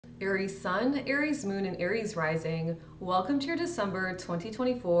Aries Sun, Aries Moon, and Aries Rising. Welcome to your December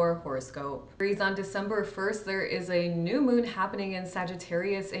 2024 horoscope. Aries, on December 1st, there is a new moon happening in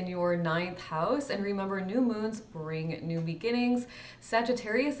Sagittarius in your 9th house. And remember, new moons bring new beginnings.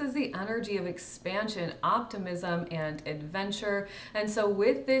 Sagittarius is the energy of expansion, optimism, and adventure. And so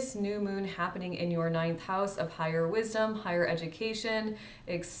with this new moon happening in your 9th house of higher wisdom, higher education,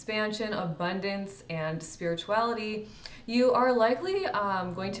 expansion, abundance, and spirituality, you are likely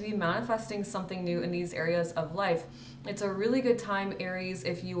going to be manifesting something new in these areas of life. It's a really good time, Aries,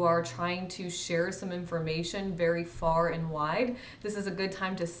 if you are trying to share some information very far and wide. This is a good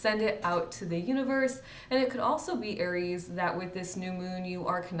time to send it out to the universe. And it could also be, Aries, that with this new moon, you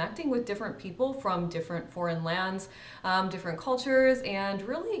are connecting with different people from different foreign lands, different cultures, and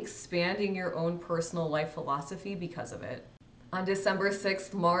really expanding your own personal life philosophy because of it. On December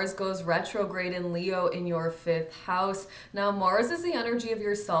 6th, Mars goes retrograde in Leo in your 5th house. Now, Mars is the energy of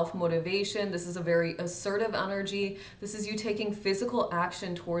your self-motivation. This is a very assertive energy. This is you taking physical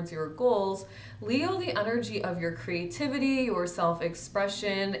action towards your goals. Leo, the energy of your creativity, your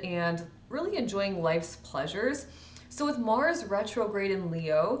self-expression, and really enjoying life's pleasures. So with Mars retrograde in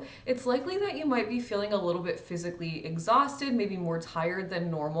Leo, it's likely that you might be feeling a little bit physically exhausted, maybe more tired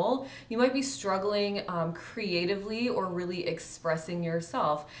than normal. You might be struggling creatively or really expressing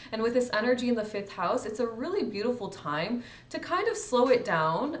yourself. And with this energy in the 5th house, it's a really beautiful time to kind of slow it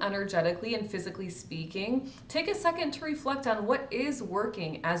down energetically and physically speaking. Take a second to reflect on what is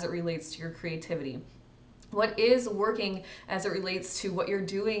working as it relates to your creativity. What is working as it relates to what you're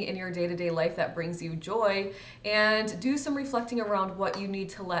doing in your day-to-day life that brings you joy, and do some reflecting around what you need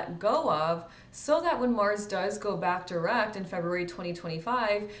to let go of so that when Mars does go back direct in February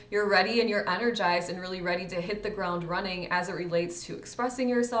 2025, you're ready and you're energized and really ready to hit the ground running as it relates to expressing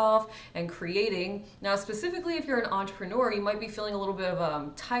yourself and creating. Now, specifically if you're an entrepreneur, you might be feeling a little bit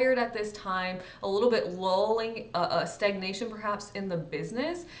of tired at this time, a little bit lulling, a stagnation perhaps in the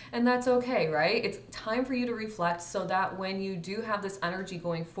business, and that's okay, right? It's time for you to reflect so that when you do have this energy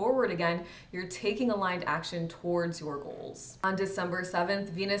going forward again, you're taking aligned action towards your goals. On December 7th,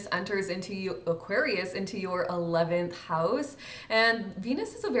 Venus enters into Aquarius, into your 11th house. And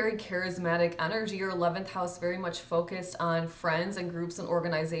Venus is a very charismatic energy. Your 11th house very much focused on friends and groups and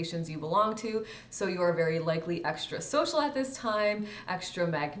organizations you belong to. So you are very likely extra social at this time, extra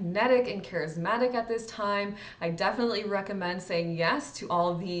magnetic and charismatic at this time. I definitely recommend saying yes to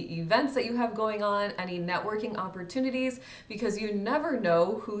all of the events that you have going on, any networking opportunities, because you never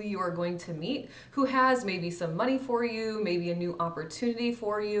know who you are going to meet, who has maybe some money for you, maybe a new opportunity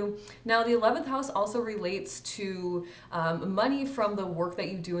for you. Now, the 11th house also relates to money from the work that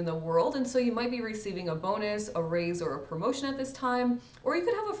you do in the world, and so you might be receiving a bonus, a raise, or a promotion at this time, or you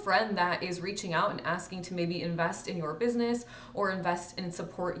could have a friend that is reaching out and asking to maybe invest in your business or invest and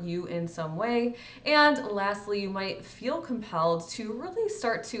support you in some way. And lastly, you might feel compelled to really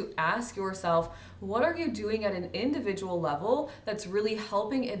start to ask yourself, what are you doing at an individual level that's really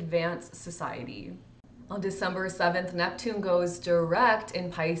helping advance society? On December 7th, Neptune goes direct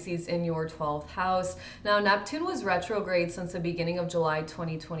in Pisces in your 12th house. Now, Neptune was retrograde since the beginning of July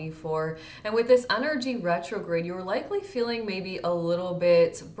 2024. And with this energy retrograde, you're likely feeling maybe a little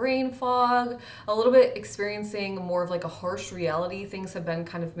bit brain fog, a little bit experiencing more of like a harsh reality. Things have been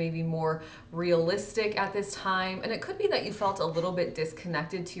kind of maybe more realistic at this time. And it could be that you felt a little bit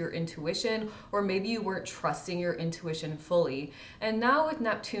disconnected to your intuition, or maybe you weren't trusting your intuition fully. And now with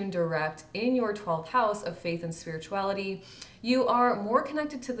Neptune direct in your 12th house of faith and spirituality, you are more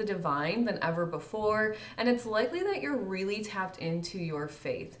connected to the divine than ever before, and it's likely that you're really tapped into your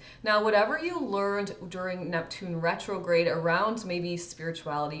faith. Now, whatever you learned during Neptune retrograde around maybe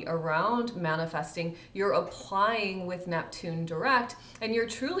spirituality, around manifesting, you're applying with Neptune direct, and you're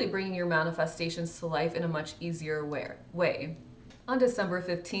truly bringing your manifestations to life in a much easier way. On December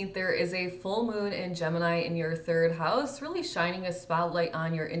 15th, there is a full moon in Gemini in your 3rd house, really shining a spotlight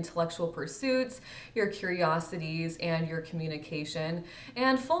on your intellectual pursuits, your curiosities, and your communication.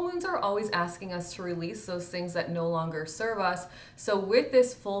 And full moons are always asking us to release those things that no longer serve us. So with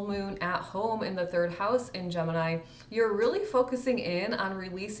this full moon at home in the 3rd house in Gemini, you're really focusing in on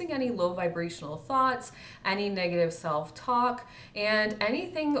releasing any low vibrational thoughts, any negative self-talk, and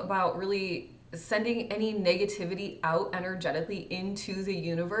anything about really sending any negativity out energetically into the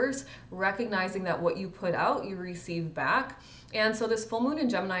universe, recognizing that what you put out, you receive back. And so this full moon in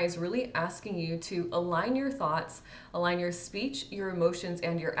Gemini is really asking you to align your thoughts, align your speech, your emotions,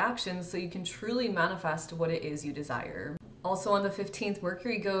 and your actions so you can truly manifest what it is you desire. Also on the 15th,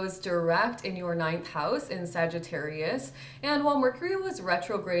 Mercury goes direct in your 9th house in Sagittarius. And while Mercury was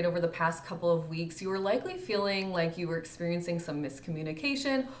retrograde over the past couple of weeks, you were likely feeling like you were experiencing some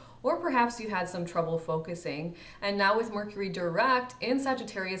miscommunication or perhaps you had some trouble focusing. And now with Mercury direct in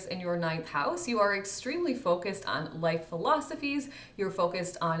Sagittarius in your ninth house, you are extremely focused on life philosophies. You're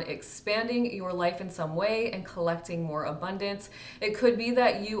focused on expanding your life in some way and collecting more abundance. It could be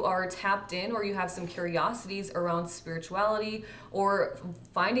that you are tapped in or you have some curiosities around spirituality or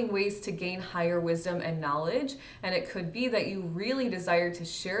finding ways to gain higher wisdom and knowledge. And it could be that you really desire to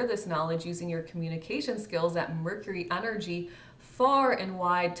share this knowledge using your communication skills, that Mercury energy, far and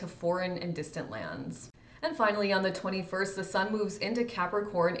wide to foreign and distant lands. And finally, on the 21st, the sun moves into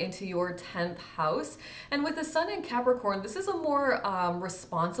Capricorn, into your 10th house. And with the sun in Capricorn, this is a more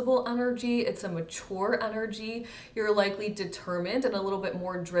responsible energy. It's a mature energy. You're likely determined and a little bit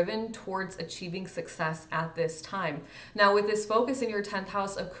more driven towards achieving success at this time. Now, with this focus in your 10th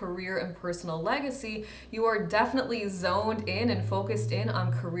house of career and personal legacy, you are definitely zoned in and focused in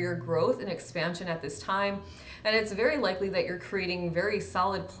on career growth and expansion at this time. And it's very likely that you're creating very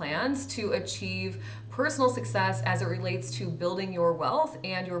solid plans to achieve personal success as it relates to building your wealth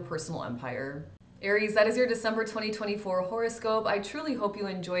and your personal empire. Aries, that is your December 2024 horoscope. I truly hope you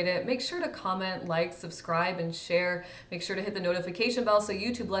enjoyed it. Make sure to comment, like, subscribe, and share. Make sure to hit the notification bell so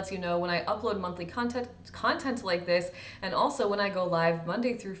YouTube lets you know when I upload monthly content like this, and also when I go live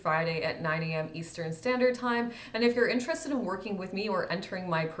Monday through Friday at 9 a.m. Eastern Standard Time. And if you're interested in working with me or entering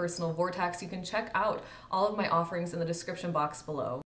my personal vortex, you can check out all of my offerings in the description box below.